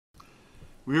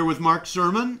We're here with Mark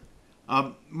Surman.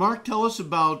 Mark, tell us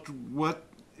about what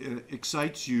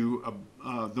excites you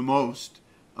the most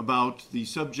about the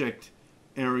subject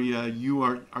area you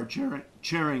are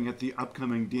chairing at the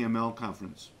upcoming DML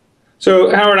conference.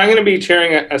 So, Howard, I'm going to be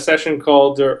chairing a session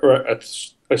called, or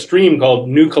a stream called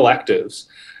New Collectives.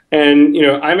 And,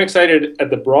 I'm excited at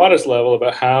the broadest level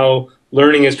about how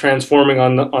learning is transforming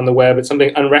on the web. It's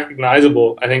something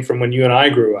unrecognizable, I think, from when you and I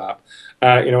grew up.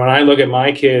 When I look at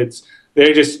my kids,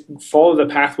 they just follow the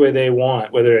pathway they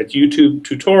want, whether it's YouTube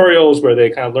tutorials where they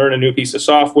kind of learn a new piece of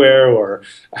software or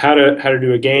how to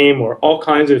do a game or all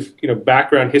kinds of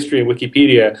background history in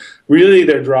Wikipedia. Really,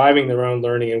 they're driving their own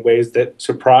learning in ways that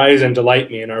surprise and delight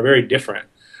me and are very different.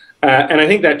 And I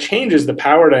think that changes the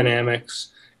power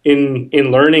dynamics in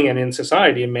learning and in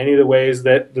society in many of the ways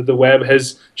that the web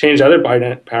has changed other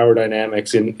power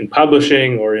dynamics in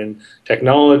publishing or in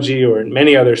technology or in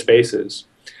many other spaces.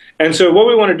 And so what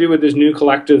we want to do with this New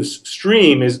Collectives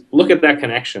stream is look at that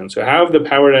connection. So how have the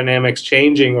power dynamics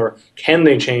changing, or can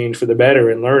they change for the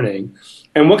better in learning?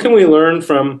 And what can we learn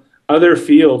from other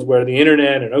fields where the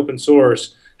internet and open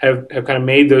source have kind of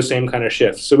made those same kind of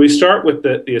shifts? So we start with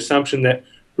the assumption that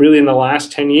really in the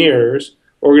last 10 years,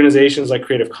 organizations like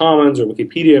Creative Commons or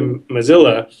Wikipedia and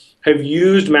Mozilla have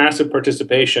used massive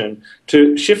participation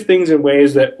to shift things in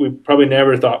ways that we probably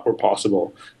never thought were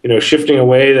possible. Shifting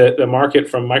away the market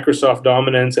from Microsoft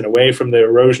dominance and away from the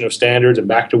erosion of standards and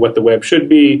back to what the web should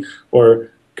be, or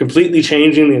completely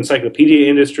changing the encyclopedia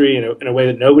industry in a way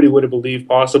that nobody would have believed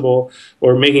possible,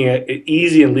 or making it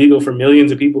easy and legal for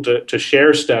millions of people to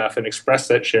share stuff and express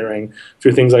that sharing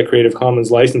through things like Creative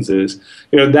Commons licenses.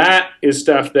 That is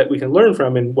stuff that we can learn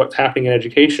from in what's happening in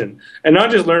education. And not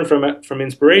just learn from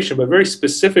inspiration, but very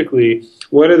specifically,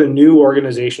 what are the new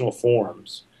organizational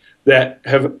forms that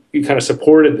have kind of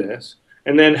supported this?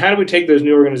 And then how do we take those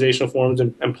new organizational forms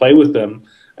and play with them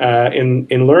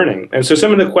in learning? And so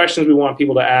some of the questions we want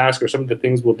people to ask, or some of the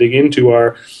things we'll dig into,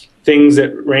 are things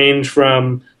that range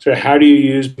from sort of how do you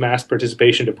use mass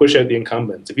participation to push out the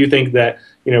incumbents? If you think that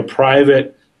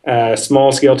private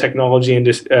small-scale technology and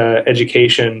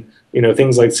education,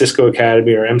 things like Cisco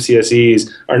Academy or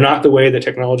MCSEs are not the way that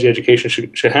technology education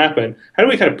should happen, how do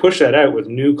we kind of push that out with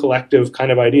new collective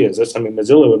kind of ideas? That's something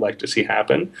Mozilla would like to see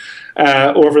happen.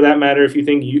 Or for that matter, if you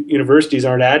think universities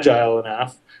aren't agile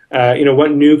enough,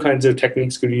 what new kinds of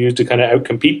techniques could you use to kind of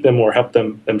outcompete them or help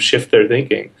them shift their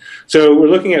thinking? So we're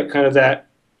looking at kind of that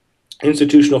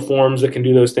institutional forms that can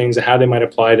do those things and how they might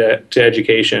apply to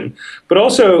education. But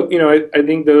also, I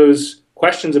think those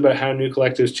questions about how new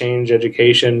collectives change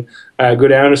education go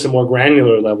down to some more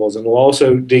granular levels, and we'll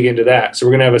also dig into that. So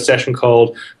we're going to have a session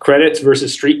called Credits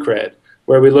versus Street Cred,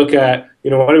 where we look at,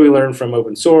 what do we learn from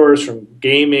open source, from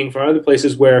gaming, from other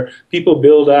places where people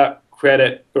build up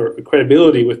credit or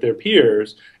credibility with their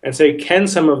peers, and say, can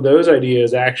some of those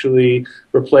ideas actually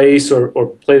replace or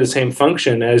play the same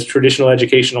function as traditional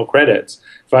educational credits?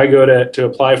 If I go to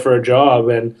apply for a job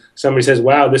and somebody says,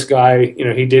 wow, this guy,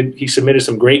 he submitted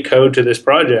some great code to this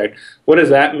project, what does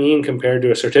that mean compared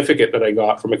to a certificate that I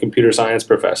got from a computer science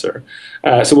professor?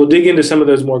 So we'll dig into some of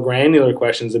those more granular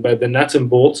questions about the nuts and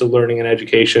bolts of learning and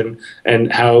education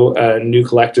and how new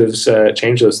collectives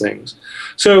change those things.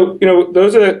 So,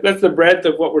 that's the breadth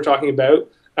of what we're talking about.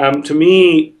 To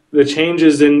me, the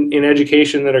changes in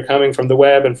education that are coming from the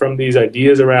web and from these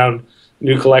ideas around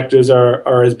new collectives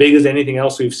are as big as anything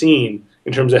else we've seen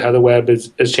in terms of how the web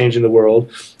is changing the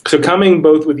world. So coming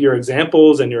both with your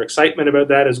examples and your excitement about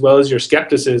that, as well as your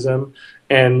skepticism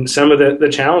and some of the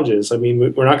challenges. I mean,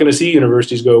 we're not going to see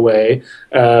universities go away.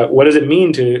 What does it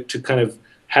mean to kind of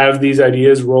have these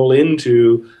ideas roll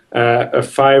into a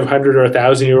 500 or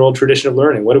 1,000-year-old tradition of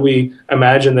learning? What do we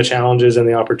imagine the challenges and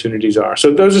the opportunities are?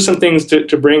 So those are some things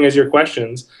to bring as your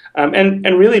questions, and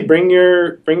really bring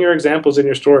your examples and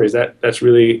your stories. That's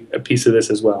really a piece of this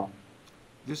as well.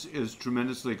 This is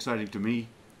tremendously exciting to me,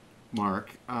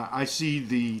 Mark. I see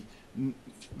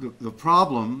the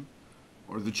problem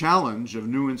or the challenge of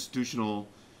new institutional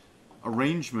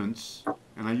arrangements,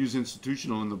 and I use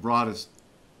institutional in the broadest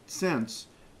sense,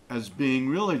 as being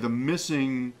really the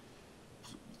missing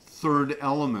third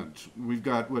element. We've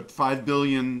got, what, 5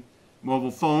 billion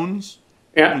mobile phones?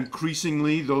 Yeah.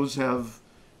 Increasingly, those have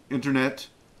internet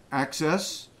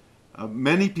access.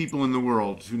 Many people in the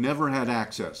world who never had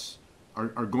access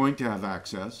are going to have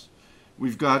access.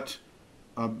 We've got,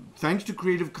 thanks to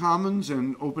Creative Commons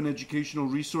and open educational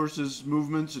resources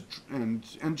movements and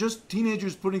just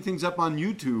teenagers putting things up on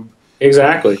YouTube,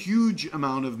 exactly, a huge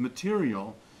amount of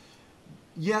material.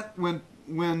 Yet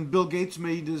when Bill Gates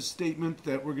made his statement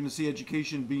that we're going to see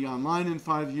education be online in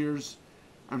 5 years,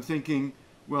 I'm thinking,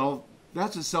 well,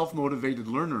 that's a self-motivated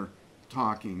learner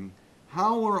talking.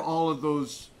 How are all of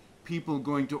those people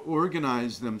going to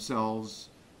organize themselves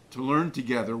to learn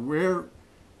together? What's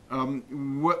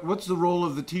the role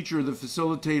of the teacher, the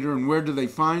facilitator, and where do they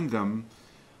find them?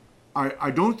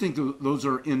 I don't think those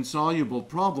are insoluble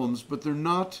problems, but they're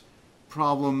not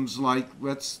problems like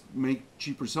let's make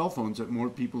cheaper cell phones that more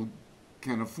people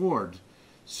can afford.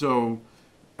 So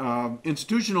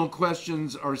institutional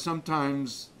questions are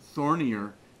sometimes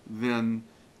thornier than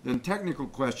technical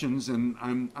questions, and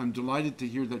I'm delighted to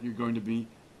hear that you're going to be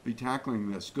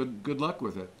tackling this. Good luck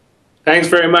with it. Thanks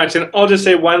very much. And I'll just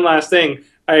say one last thing.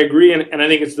 I agree, and I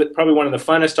think it's probably one of the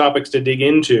funnest topics to dig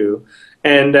into.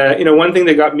 And you know, one thing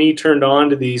that got me turned on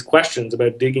to these questions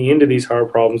about digging into these hard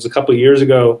problems, a couple of years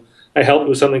ago, I helped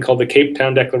with something called the Cape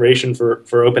Town Declaration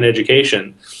for Open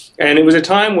Education. And it was a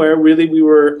time where really we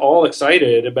were all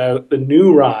excited about the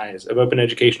new rise of open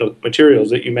educational materials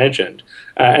that you mentioned.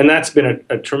 And that's been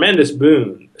a tremendous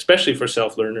boon, especially for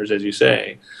self-learners, as you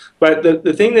say. But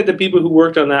the thing that the people who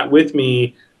worked on that with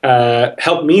me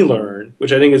helped me learn,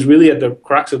 which I think is really at the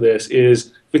crux of this, is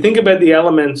if we think about the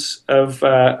elements of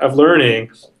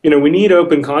learning, you know, we need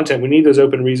open content, we need those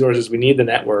open resources, we need the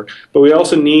network, but we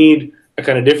also need a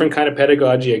kind of different kind of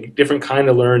pedagogy, a different kind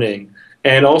of learning,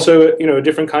 and also, you know,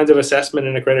 different kinds of assessment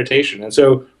and accreditation. And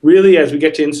so really, as we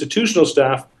get to institutional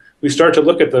stuff, we start to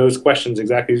look at those questions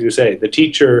exactly as you say, the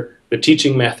teacher, the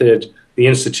teaching method, the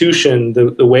institution,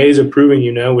 the ways of proving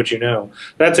you know what you know.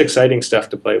 That's exciting stuff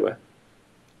to play with.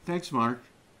 Thanks, Mark.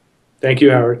 Thank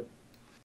you, Howard.